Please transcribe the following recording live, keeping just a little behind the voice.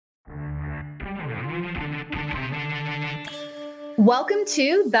Welcome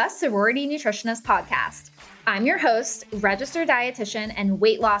to the Sorority Nutritionist Podcast. I'm your host, registered dietitian and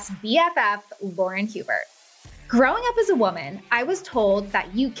weight loss BFF, Lauren Hubert. Growing up as a woman, I was told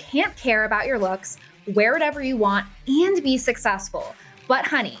that you can't care about your looks, wear whatever you want, and be successful. But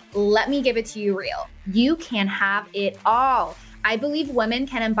honey, let me give it to you real. You can have it all. I believe women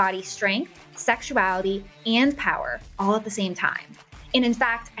can embody strength, sexuality, and power all at the same time. And in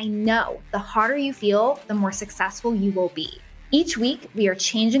fact, I know the harder you feel, the more successful you will be. Each week, we are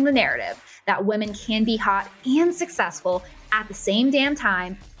changing the narrative that women can be hot and successful at the same damn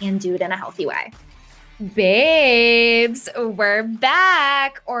time and do it in a healthy way. Babes, we're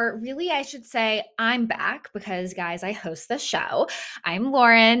back. Or really, I should say I'm back because, guys, I host the show. I'm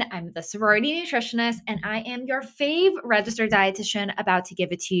Lauren. I'm the sorority nutritionist, and I am your fave registered dietitian about to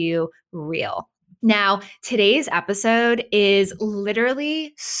give it to you real. Now, today's episode is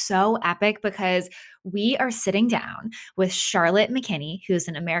literally so epic because we are sitting down with Charlotte Mckinney, who's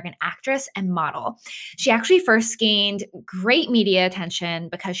an American actress and model. She actually first gained great media attention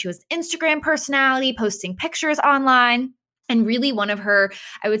because she was an Instagram personality, posting pictures online. And really one of her,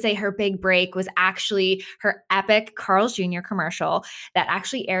 I would say her big break was actually her epic Carl's Jr. commercial that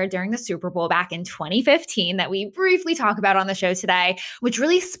actually aired during the Super Bowl back in 2015 that we briefly talk about on the show today, which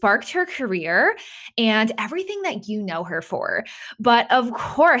really sparked her career and everything that you know her for. But of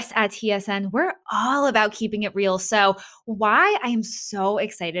course, at TSN, we're all about keeping it real. So why I am so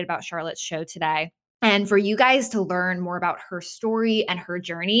excited about Charlotte's show today and for you guys to learn more about her story and her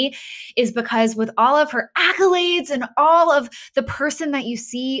journey is because with all of her accolades and all of the person that you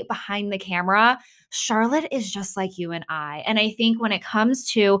see behind the camera, Charlotte is just like you and I. And I think when it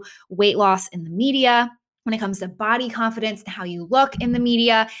comes to weight loss in the media, when it comes to body confidence and how you look in the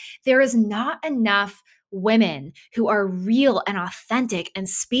media, there is not enough women who are real and authentic and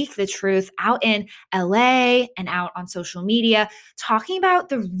speak the truth out in LA and out on social media, talking about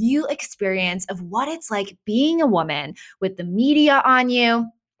the real experience of what it's like being a woman with the media on you,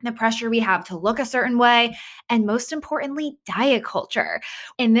 the pressure we have to look a certain way, and most importantly, diet culture.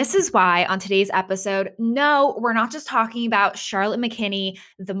 And this is why on today's episode, no, we're not just talking about Charlotte Mckinney,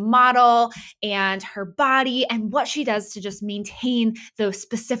 the model, and her body and what she does to just maintain the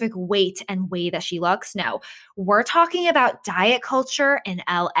specific weight and way that she looks. No, we're talking about diet culture in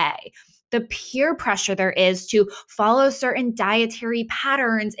LA. The peer pressure there is to follow certain dietary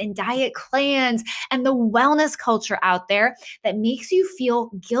patterns and diet clans and the wellness culture out there that makes you feel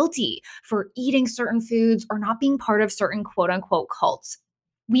guilty for eating certain foods or not being part of certain quote unquote cults.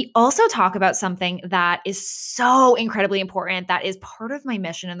 We also talk about something that is so incredibly important that is part of my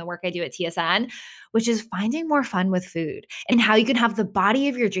mission and the work I do at TSN, which is finding more fun with food and how you can have the body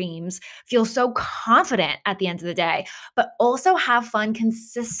of your dreams, feel so confident at the end of the day, but also have fun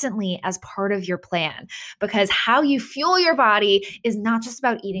consistently as part of your plan. Because how you fuel your body is not just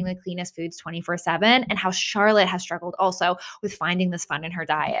about eating the cleanest foods 24/7, and how Charlotte has struggled also with finding this fun in her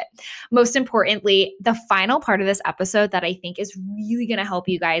diet. Most importantly, the final part of this episode that I think is really going to help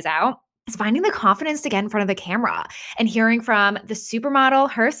you guys out is finding the confidence to get in front of the camera and hearing from the supermodel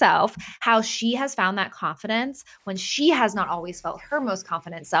herself how she has found that confidence when she has not always felt her most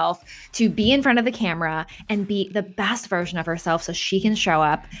confident self to be in front of the camera and be the best version of herself so she can show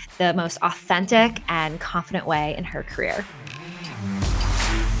up the most authentic and confident way in her career.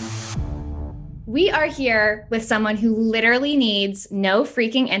 We are here with someone who literally needs no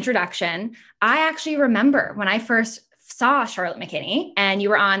freaking introduction. I actually remember when I first saw Charlotte Mckinney and you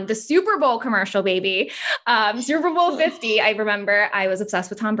were on the Super Bowl commercial, baby. Super Bowl 50. I remember I was obsessed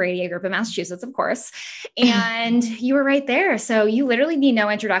with Tom Brady. I grew up in Massachusetts, of course. And you were right there. So you literally need no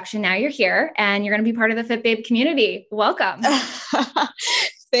introduction. Now you're here and you're going to be part of the Fit Babe community. Welcome.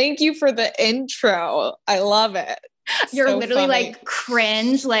 Thank you for the intro. I love it. You're so literally funny. Like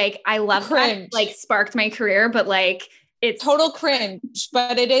cringe. Like I love cringe. That like sparked my career, but like it's total cringe,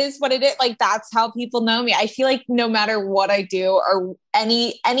 but it is what it is. Like that's how people know me. I feel like no matter what I do or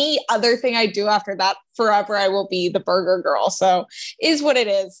any other thing I do after that, forever I will be the burger girl. So is what it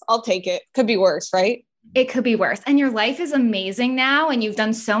is. I'll take it. Could be worse, right? It could be worse. And your life is amazing now. And you've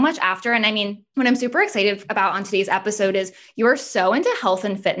done so much after. And I mean, what I'm super excited about on today's episode is you're so into health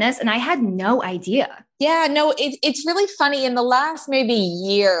and fitness. And I had no idea. Yeah, no, it's really funny. In the last maybe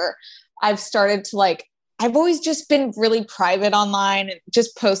year, I've started to I've always just been really private online and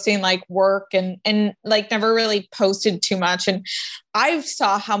just posting like work and like never really posted too much. And I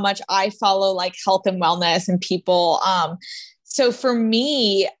saw how much I follow like health and wellness and people. So for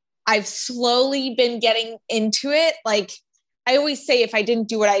me, I've slowly been getting into it. Like I always say, if I didn't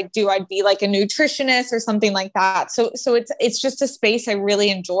do what I do, I'd be like a nutritionist or something like that. So it's just a space I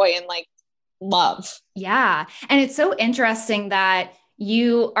really enjoy. And like, love. Yeah. And it's so interesting that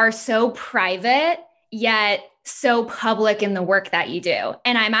you are so private, yet so public in the work that you do.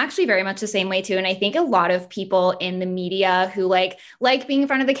 And I'm actually very much the same way too. And I think a lot of people in the media who like being in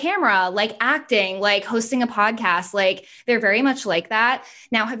front of the camera, like acting, like hosting a podcast, like they're very much like that.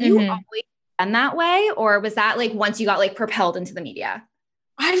 Now, have you Mm-hmm. always been that way? Or was that like once you got like propelled into the media?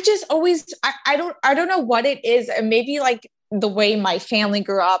 I've just always, I don't know what it is. And maybe like the way my family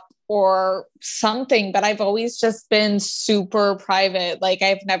grew up or something, but I've always just been super private. Like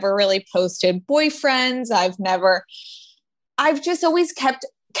I've never really posted boyfriends. I've just always kept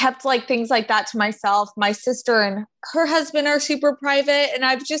like things like that to myself. My sister and her husband are super private, and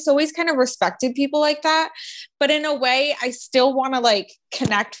I've just always kind of respected people like that. But in a way, I still want to like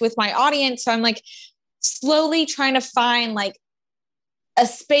connect with my audience. So I'm like slowly trying to find like a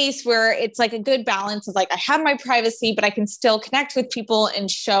space where it's like a good balance of like I have my privacy, but I can still connect with people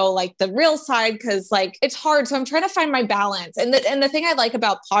and show like the real side, because like it's hard. So I'm trying to find my balance. And the thing I like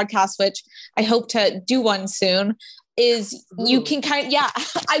about podcasts, which I hope to do one soon, is you Ooh. can kind of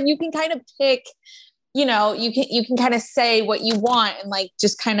you can kind of pick, you can kind of say what you want, and like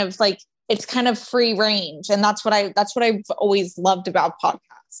just kind of like it's kind of free range. And that's what I've always loved about podcasts.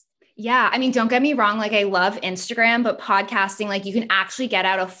 Yeah. I mean, don't get me wrong. Like, I love Instagram, but podcasting, like, you can actually get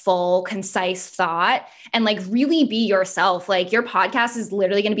out a full, concise thought and like really be yourself. Like, your podcast is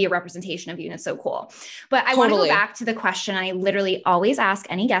literally going to be a representation of you. And it's so cool. But I want to go Totally. back to the question I literally always ask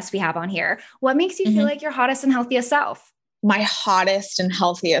any guest we have on here. What makes you feel Mhm. like your hottest and healthiest self? My hottest and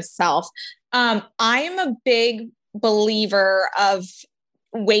healthiest self. I am a big believer of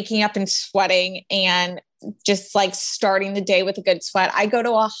waking up and sweating and just like starting the day with a good sweat. I go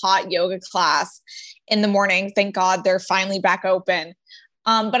to a hot yoga class in the morning. Thank God they're finally back open.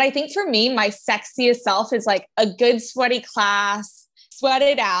 But I think for me, my sexiest self is like a good sweaty class, sweat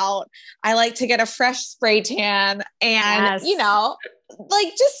it out. I like to get a fresh spray tan and, Yes. like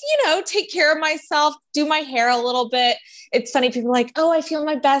just, take care of myself, do my hair a little bit. It's funny. People are like, oh, I feel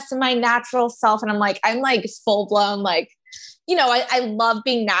my best in my natural self. And I'm like full blown, like, I love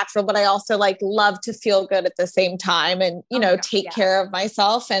being natural, but I also like love to feel good at the same time and, Oh my God. take Yeah. care of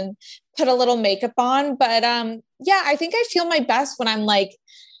myself and put a little makeup on. But yeah, I think I feel my best when I'm like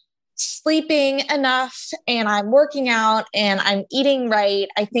sleeping enough and I'm working out and I'm eating right.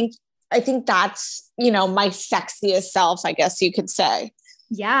 I think that's, my sexiest self, I guess you could say.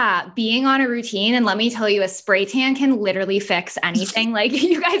 Yeah, being on a routine. And let me tell you, a spray tan can literally fix anything. Like,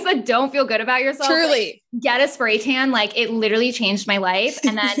 you guys that don't feel good about yourself, like, Truly. get a spray tan. Like, it literally changed my life.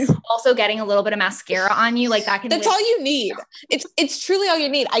 And then also getting a little bit of mascara on you, like that can That's lift. all you need. It's truly all you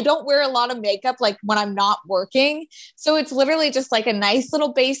need. I don't wear a lot of makeup like when I'm not working. So it's literally just like a nice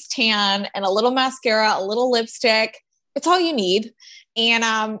little base tan and a little mascara, a little lipstick. It's all you need. And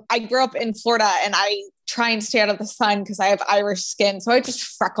I grew up in Florida and I try and stay out of the sun because I have Irish skin. So I just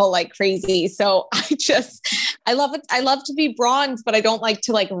freckle like crazy. So I love it. I love to be bronze, but I don't like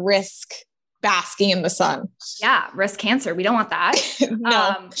to like risk basking in the sun. Yeah, risk cancer. We don't want that.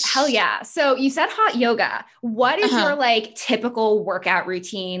 No. Hell yeah. So you said hot yoga. What is your Uh-huh. like typical workout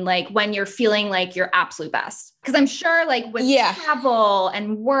routine like when you're feeling like your absolute best? Because I'm sure like with Yeah. travel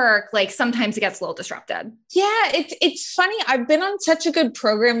and work, like sometimes it gets a little disrupted. Yeah, it's funny. I've been on such a good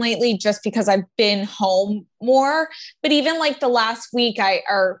program lately just because I've been home more. But even like the last week,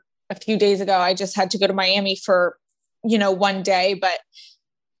 or a few days ago, I just had to go to Miami for, one day. But,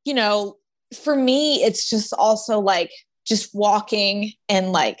 you know, for me, it's just also like just walking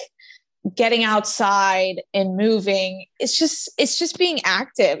and like getting outside and moving. It's just being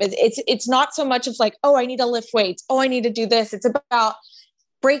active. It's not so much of like, oh, I need to lift weights. Oh, I need to do this. It's about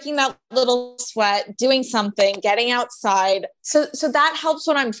breaking that little sweat, doing something, getting outside. So that helps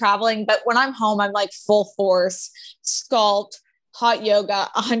when I'm traveling. But when I'm home, I'm like full force, sculpt, hot yoga,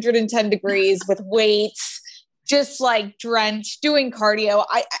 110 degrees with weights, just like drenched, doing cardio.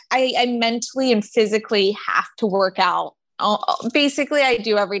 I mentally and physically have to work out. Basically, I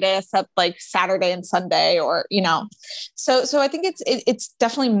do every day except like Saturday and Sunday, or So I think it's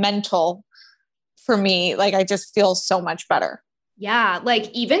definitely mental for me. Like I just feel so much better. Yeah, like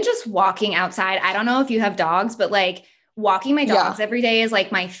even just walking outside. I don't know if you have dogs, but like walking my Yeah. dogs every day is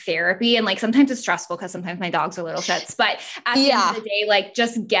like my therapy. And like sometimes it's stressful because sometimes my dogs are little shits. But at the end of Yeah. the day, like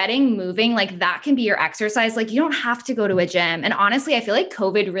just getting moving, like that can be your exercise. Like you don't have to go to a gym. And honestly, I feel like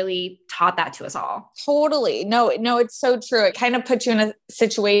COVID really taught that to us all. Totally. No, no, it's so true. It kind of puts you in a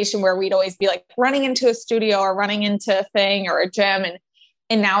situation where we'd always be like running into a studio or running into a thing or a gym.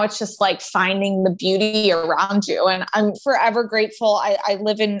 And now it's just like finding the beauty around you. And I'm forever grateful. I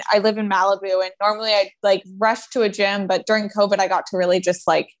live in Malibu, and normally I'd like rush to a gym, but during COVID, I got to really just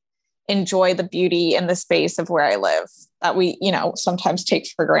like enjoy the beauty in the space of where I live that we, sometimes take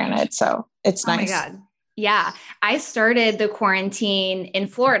for granted. So it's Oh my nice. God. Yeah. I started the quarantine in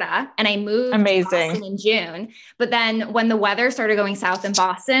Florida and I moved to Amazing. Boston in June. But then when the weather started going south in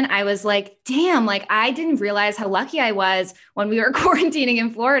Boston, I was like, damn, like I didn't realize how lucky I was when we were quarantining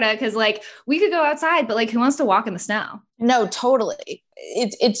in Florida. Cause like we could go outside, but like who wants to walk in the snow? No, totally.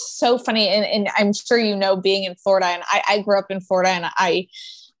 It's so funny. And I'm sure, being in Florida, and I grew up in Florida, and I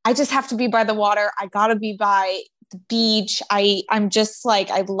just have to be by the water. I gotta be by the beach. I'm just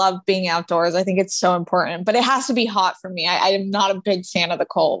like, I love being outdoors. I think it's so important, but it has to be hot for me. I am not a big fan of the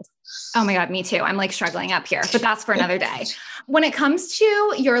cold. Oh my God, me too. I'm like struggling up here, but that's for another day. When it comes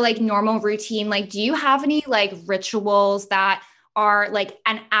to your like normal routine, like do you have any like rituals that are like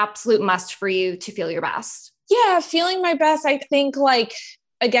an absolute must for you to feel your best? Yeah, feeling my best. I think like,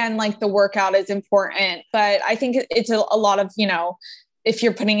 again, like the workout is important, but I think it's a lot of, if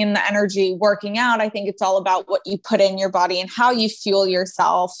you're putting in the energy working out, I think it's all about what you put in your body and how you fuel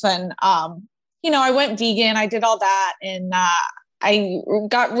yourself. And, I went vegan, I did all that, and I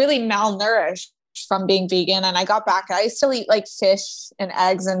got really malnourished from being vegan, and I got back. I still eat like fish and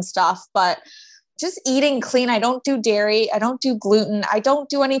eggs and stuff, but just eating clean. I don't do dairy. I don't do gluten. I don't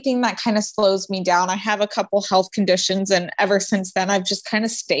do anything that kind of slows me down. I have a couple health conditions, and ever since then, I've just kind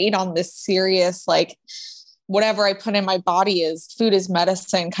of stayed on this serious, like, whatever I put in my body is food is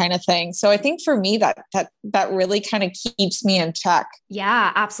medicine kind of thing. So I think for me that really kind of keeps me in check.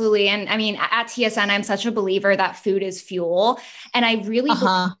 Yeah, absolutely. And I mean, at TSN, I'm such a believer that food is fuel. And I really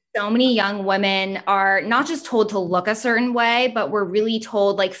believe so many young women are not just told to look a certain way, but we're really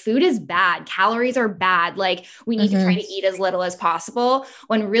told like food is bad. Calories are bad. Like we need to try to eat as little as possible,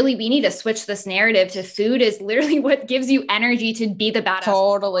 when really we need to switch this narrative to food is literally what gives you energy to be the badass.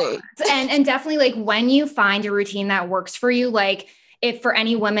 Totally. And definitely like when you find a routine that works for you, like if for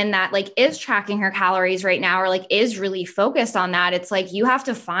any woman that like is tracking her calories right now or like is really focused on that, it's like you have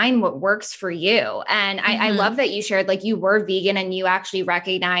to find what works for you. And I love that you shared like you were vegan and you actually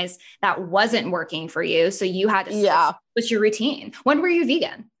recognized that wasn't working for you. So you had to switch your routine. When were you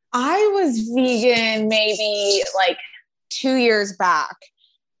vegan? I was vegan maybe like 2 years back.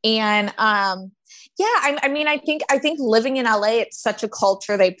 And I think living in LA, it's such a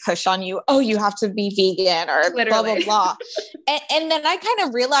culture. They push on you. Oh, you have to be vegan or Literally. blah, blah, blah. and then I kind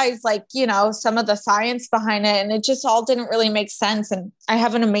of realized like, some of the science behind it, and it just all didn't really make sense. And I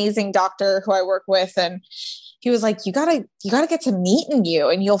have an amazing doctor who I work with, and he was like, you gotta get some meat in you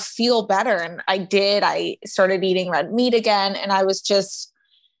and you'll feel better. And I did. I started eating red meat again. And I was just,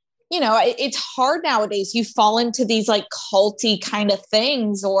 it's hard nowadays. You fall into these like culty kind of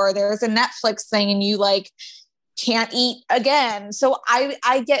things, or there's a Netflix thing and you like can't eat again. So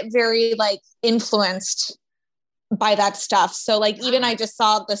I get very like influenced by that stuff. So like, even I just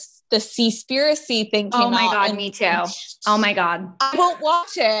saw the Seaspiracy thing came out. Oh my God, me too. Oh my God. I won't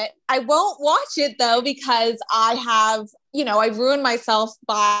watch it. I won't watch it though, because I have, I ruined myself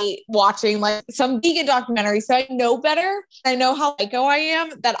by watching like some vegan documentary. So I know better. I know how psycho I am,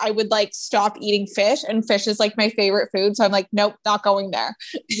 that I would like stop eating fish, and fish is like my favorite food. So I'm like, nope, not going there.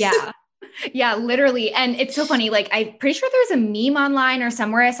 Yeah. Yeah, literally. And it's so funny. Like, I'm pretty sure there's a meme online or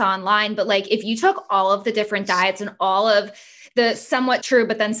somewhere I saw online, but like, if you took all of the different diets and all of the somewhat true,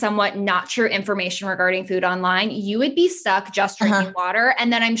 but then somewhat not true information regarding food online, you would be stuck just drinking water.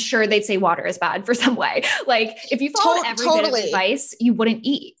 And then I'm sure they'd say water is bad for some way. Like, if you followed every bit of advice, you wouldn't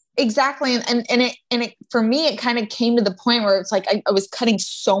eat. Exactly. And it for me, it kind of came to the point where it's like, I was cutting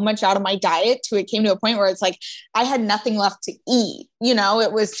so much out of my diet it came to a point where it's like, I had nothing left to eat.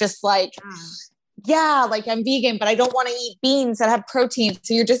 It was just like, like I'm vegan, but I don't want to eat beans that have protein.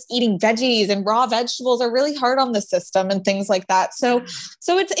 So you're just eating veggies, and raw vegetables are really hard on the system and things like that. So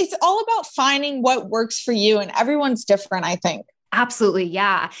it's all about finding what works for you, and everyone's different, I think. Absolutely.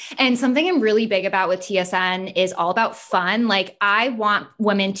 Yeah. And something I'm really big about with TSN is all about fun. Like I want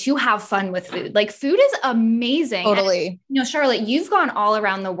women to have fun with food. Like food is amazing. Totally. And, Charlotte, you've gone all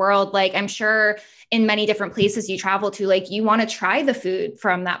around the world. Like I'm sure in many different places you travel to, like you want to try the food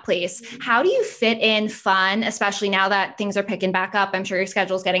from that place. How do you fit in fun, especially now that things are picking back up? I'm sure your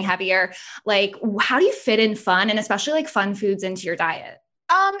schedule's getting heavier. Like how do you fit in fun, and especially like fun foods, into your diet?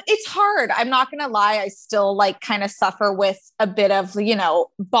 It's hard. I'm not going to lie. I still like kind of suffer with a bit of,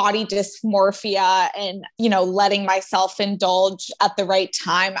 body dysmorphia, and, letting myself indulge at the right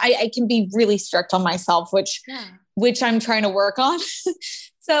time. I can be really strict on myself, which I'm trying to work on.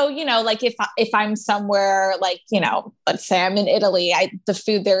 So, like if I'm somewhere like, let's say I'm in Italy, the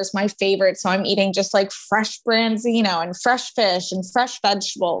food there is my favorite. So I'm eating just like fresh brands, and fresh fish and fresh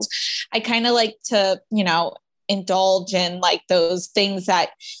vegetables. I kind of like to, indulge in like those things that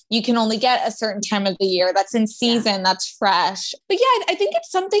you can only get a certain time of the year, that's in season, that's fresh. But yeah, I think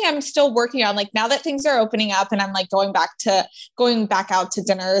it's something I'm still working on. Like now that things are opening up and I'm like going back out to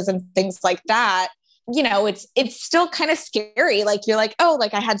dinners and things like that, you know, it's still kind of scary. Like you're like, oh,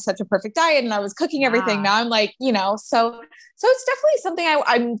 like I had such a perfect diet and I was cooking everything. Now I'm like, you know, so it's definitely something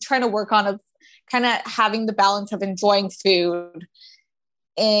I'm trying to work on, of kind of having the balance of enjoying food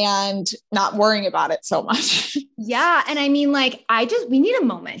and not worrying about it so much. Yeah. And I mean, like, we need a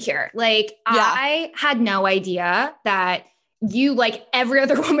moment here. Like, I had no idea that you, like every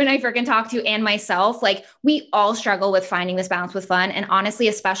other woman I freaking talk to and myself, like we all struggle with finding this balance with fun. And honestly,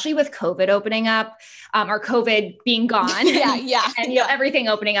 especially with COVID opening up, or COVID being gone. And you know, everything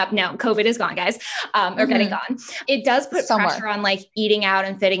opening up. No, COVID is gone, guys, or getting gone. It does put pressure on like eating out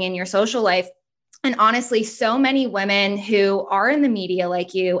and fitting in your social life. And honestly, so many women who are in the media,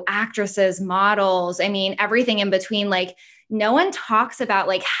 like you, actresses, models, I mean, everything in between, like no one talks about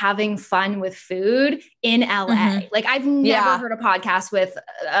like having fun with food in LA. Like I've never heard a podcast with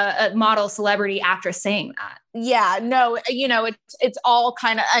a model, celebrity, actress saying that. Yeah, no, you know, it's all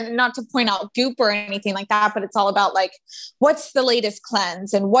kind of, and not to point out Goop or anything like that, but it's all about like, what's the latest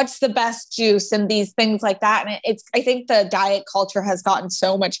cleanse and what's the best juice and these things like that. And I think the diet culture has gotten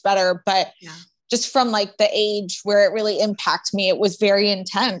so much better, but just from like the age where it really impacted me, it was very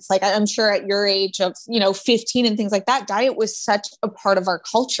intense. Like I'm sure at your age of, you know, 15 and things like that, diet was such a part of our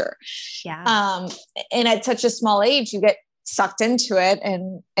culture. Yeah. And at such a small age, you get sucked into it.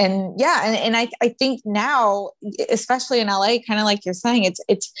 And I think now, especially in LA, kind of like you're saying,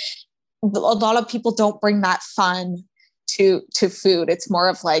 it's a lot of people don't bring that fun to food. It's more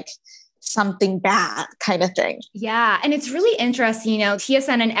of like something bad kind of thing. Yeah. And it's really interesting, you know,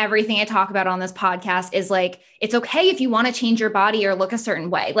 TSN and everything I talk about on this podcast is like, it's okay if you want to change your body or look a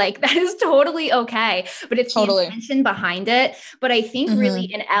certain way. Like that is totally okay. But it's the intention behind it. But I think really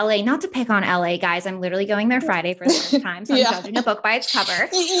in LA, not to pick on LA, guys, I'm literally going there Friday for the first time. So I'm judging a book by its cover.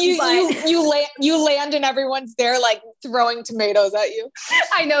 You land and everyone's there like throwing tomatoes at you.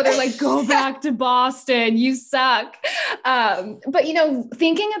 I know, they're like, go back to Boston. You suck. But you know,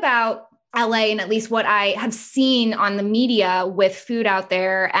 thinking about LA and at least what I have seen on the media with food out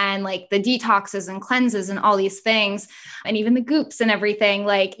there and like the detoxes and cleanses and all these things and even the goops and everything,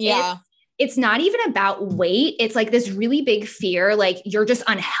 like it's not even about weight. It's like this really big fear, like you're just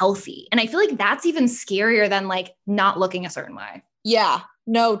unhealthy. And I feel like that's even scarier than like not looking a certain way. Yeah,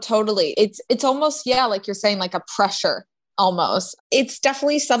 no, totally. It's almost, like you're saying, like a pressure. Almost. It's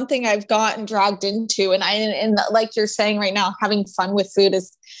definitely something I've gotten dragged into. And like you're saying right now, having fun with food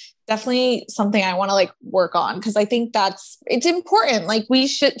is definitely something I want to like work on. Cause I think it's important. Like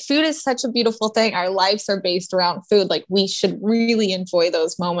food is such a beautiful thing. Our lives are based around food. Like we should really enjoy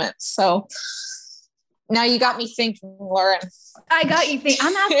those moments. So now you got me thinking, Lauren. I got you thinking.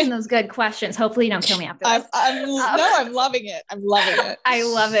 I'm asking those good questions. Hopefully you don't kill me after this. I'm loving it. I'm loving it. I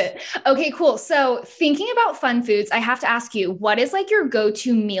love it. Okay, cool. So thinking about fun foods, I have to ask you, what is like your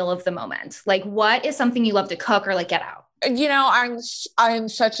go-to meal of the moment? Like what is something you love to cook or like get out? You know, I'm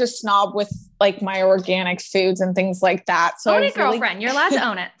such a snob with like my organic foods and things like that. So own it, girlfriend. You're allowed to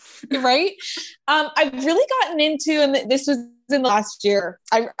own it. Right. I've really gotten into, and this was in the last year.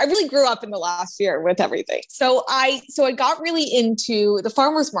 I really grew up in the last year with everything. So I got really into the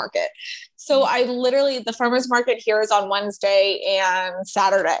farmer's market. So the farmer's market here is on Wednesday and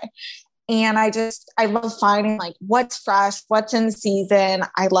Saturday. And I love finding like what's fresh, what's in season.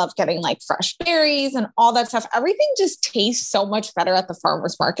 I love getting like fresh berries and all that stuff. Everything just tastes so much better at the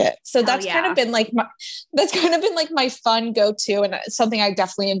farmer's market. So that's kind of been like my fun go-to and something I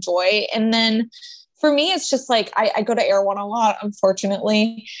definitely enjoy. And then for me, it's just like, I go to Erewhon a lot,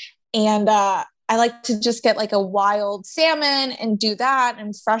 unfortunately. And, I like to just get like a wild salmon and do that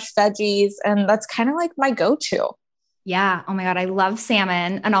and fresh veggies. And that's kind of like my go-to. Yeah. Oh my God. I love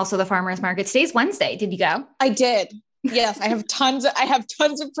salmon and also the farmer's market. Today's Wednesday. Did you go? I did. Yes. I have tons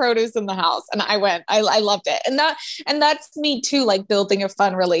of produce in the house and I went, I loved it. And that's me too, like building a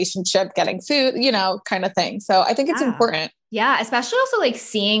fun relationship, getting food, you know, kind of thing. So I think it's important. Yeah. Especially also like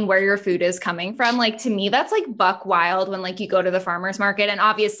seeing where your food is coming from. Like to me, that's like buck wild when like you go to the farmer's market and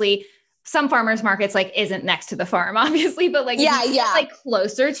obviously some farmers markets like isn't next to the farm, obviously, but like, like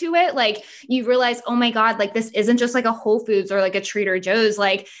closer to it, like you realize, oh my God, like this isn't just like a Whole Foods or like a Trader Joe's,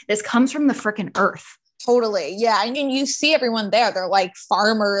 like this comes from the freaking earth. Totally. Yeah. And you see everyone there, they're like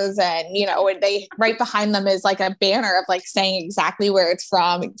farmers and, you know, and they right behind them is like a banner of like saying exactly where it's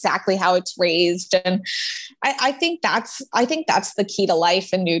from, exactly how it's raised. And I think that's the key to life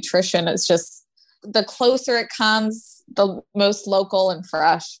and nutrition. It's just the closer it comes, the most local and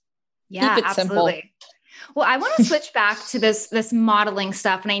fresh. Yeah, absolutely. Simple. Well, I want to switch back to this modeling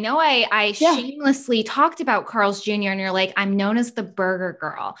stuff. And I know I shamelessly talked about Carl's Jr. and you're like, I'm known as the burger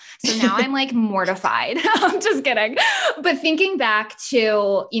girl. So now I'm like mortified. I'm just kidding. But thinking back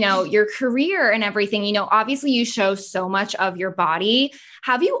to, your career and everything, obviously you show so much of your body.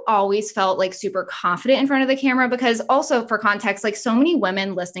 Have you always felt like super confident in front of the camera? Because also for context, like so many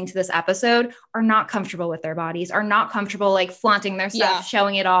women listening to this episode are not comfortable with their bodies, are not comfortable like flaunting their stuff,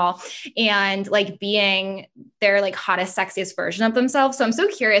 showing it all, and like being their like hottest, sexiest version of themselves. So I'm so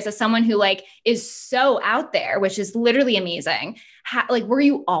curious, as someone who like is so out there, which is literally amazing, like, were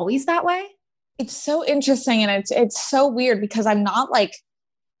you always that way? It's so interesting. And it's so weird because I'm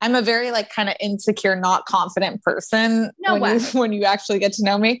a very like kind of insecure, not confident person when you actually get to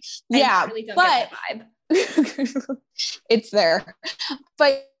know me. I really don't get that vibe. It's there.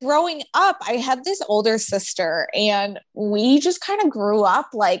 But growing up, I had this older sister and we just kind of grew up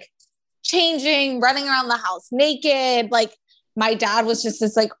like changing, running around the house naked. Like my dad was just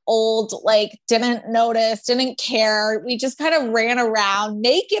this like old, like didn't notice, didn't care. We just kind of ran around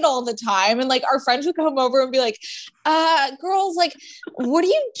naked all the time. And like our friends would come over and be like, girls, like, what are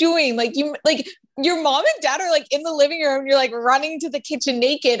you doing? Like your mom and dad are like in the living room. You're like running to the kitchen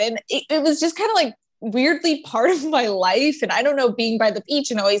naked. And it was just kind of like weirdly part of my life. And I don't know, being by the beach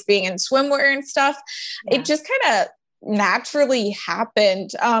and always being in swimwear and stuff, it just kind of naturally happened.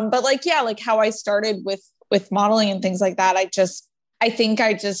 But like, like how I started with modeling and things like that, I think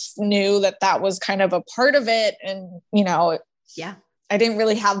I just knew that was kind of a part of it. And, I didn't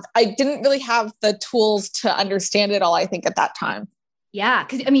really have the tools to understand it all, I think, at that time. Yeah.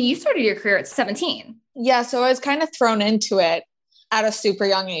 Cause you started your career at 17. Yeah. So I was kind of thrown into it at a super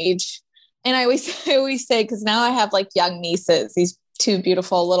young age. And I always say, cause now I have like young nieces, these two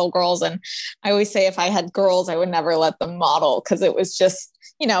beautiful little girls. And I always say, if I had girls, I would never let them model. Cause it was just,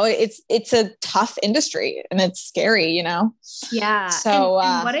 it's a tough industry and it's scary, Yeah. So,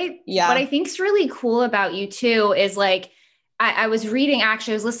 and what I think is really cool about you too, is like, I was reading,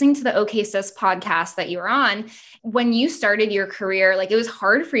 actually, I was listening to the OK Sis podcast that you were on. When you started your career, like it was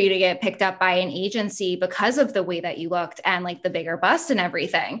hard for you to get picked up by an agency because of the way that you looked and like the bigger bust and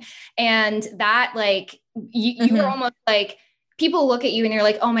everything. And that like, you were almost like, people look at you and you're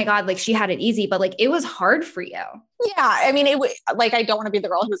like, oh my God, like she had it easy, but like, it was hard for you. Yeah. I mean, like, I don't want to be the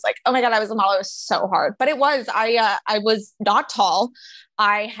girl who's like, oh my God, I was a model. It was so hard, but it was, I was not tall.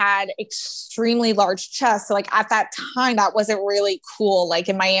 I had extremely large chests. So like at that time, that wasn't really cool. Like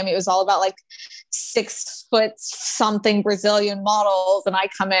in Miami, it was all about like 6 foot something Brazilian models. And I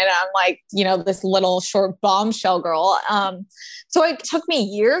come in and I'm like, this little short bombshell girl. So it took me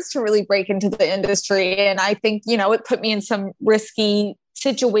years to really break into the industry. And I think, it put me in some risky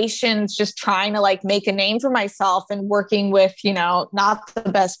situations, just trying to like make a name for myself and working with, not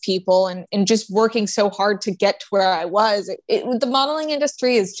the best people and just working so hard to get to where I was. The modeling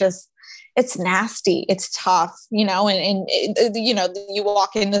industry is just, it's nasty. It's tough, and you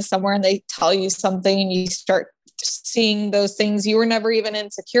walk into somewhere and they tell you something and you start seeing those things you were never even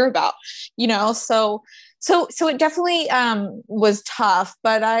insecure about, So it definitely was tough,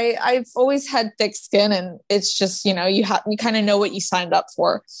 but I've always had thick skin, and it's just, you kind of know what you signed up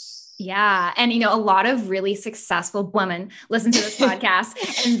for. Yeah. And, a lot of really successful women listen to this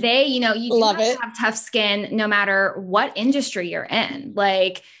podcast and they, you do Love have it. to have tough skin no matter what industry you're in.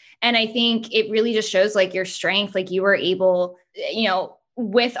 Like, and I think it really just shows like your strength, like you were able,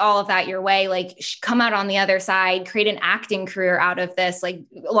 with all of that your way, like come out on the other side, create an acting career out of this, like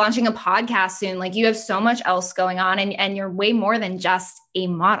launching a podcast soon. Like you have so much else going on and you're way more than just a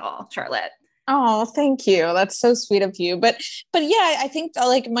model, Charlotte. Oh, thank you. That's so sweet of you. But yeah, I think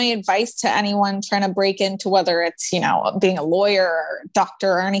like my advice to anyone trying to break into, whether it's, being a lawyer or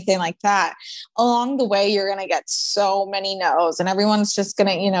doctor or anything like that, along the way, you're going to get so many no's and everyone's just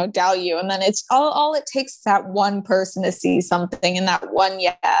going to, doubt you. And then it's all it takes is that one person to see something and that one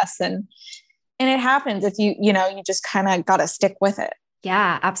yes. And it happens if you just kind of got to stick with it.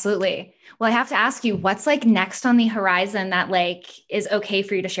 Yeah, absolutely. Well, I have to ask you, what's like next on the horizon that like is okay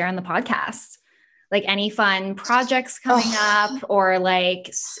for you to share on the podcast? Like any fun projects coming up or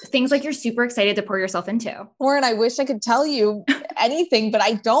like things like you're super excited to pour yourself into? Lauren, I wish I could tell you anything, but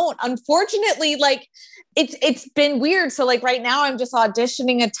I don't. Unfortunately, like it's been weird. So like right now I'm just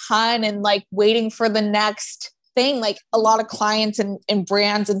auditioning a ton and like waiting for the next thing. Like a lot of clients and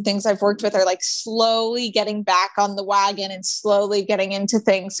brands and things I've worked with are like slowly getting back on the wagon and slowly getting into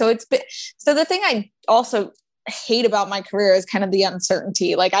things. So the thing I also hate about my career is kind of the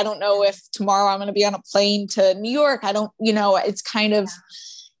uncertainty. Like, I don't know if tomorrow I'm going to be on a plane to New York. I don't, it's kind of,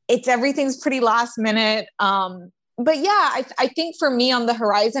 everything's pretty last minute. but yeah, I think for me on the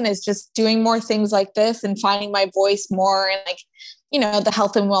horizon is just doing more things like this and finding my voice more. And like, the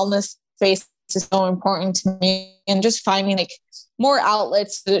health and wellness space is so important to me, and just finding like more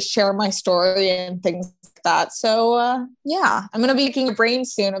outlets to share my story and things like that. So yeah, I'm going to be picking your brain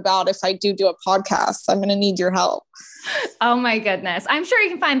soon about if I do a podcast. I'm going to need your help. Oh my goodness. I'm sure you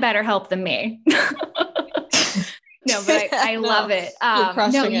can find better help than me. No, but I love it.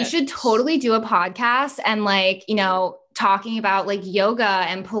 No, you should totally do a podcast and like, talking about like yoga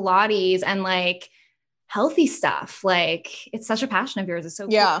and Pilates and like healthy stuff. Like it's such a passion of yours. It's so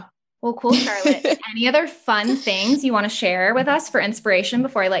cool. Well, cool, Charlotte. Any other fun things you want to share with us for inspiration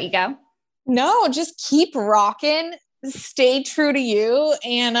before I let you go? No, just keep rocking. Stay true to you.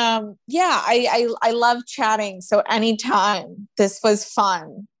 And I love chatting. So anytime, this was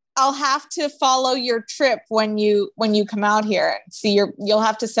fun. I'll have to follow your trip when you come out here. See you'll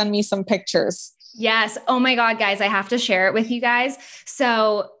have to send me some pictures. Yes. Oh my God, guys, I have to share it with you guys.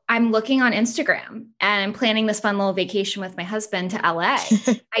 So I'm looking on Instagram and I'm planning this fun little vacation with my husband to LA.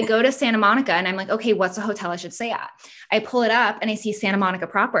 I go to Santa Monica and I'm like, okay, what's a hotel I should stay at? I pull it up and I see Santa Monica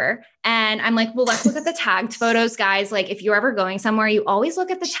proper. And I'm like, well, let's look at the tagged photos, guys. Like if you're ever going somewhere, you always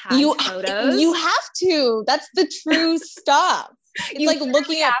look at the tagged photos. You have to. That's the true stuff. It's like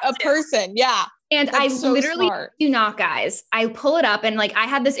looking at a person. Yeah. And I literally do not, guys. I pull it up and like, I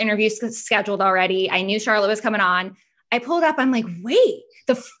had this interview scheduled already. I knew Charlotte was coming on. I pull it up. I'm like, wait,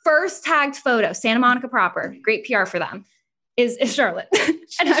 the first tagged photo, Santa Monica proper, great PR for them, is Charlotte.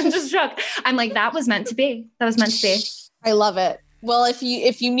 And I'm just shook. I'm like, that was meant to be. That was meant to be. I love it. Well, if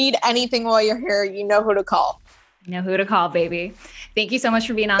you need anything while you're here, you know who to call. You know who to call, baby. Thank you so much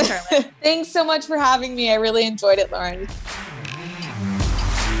for being on, Charlotte. Thanks so much for having me. I really enjoyed it, Lauren.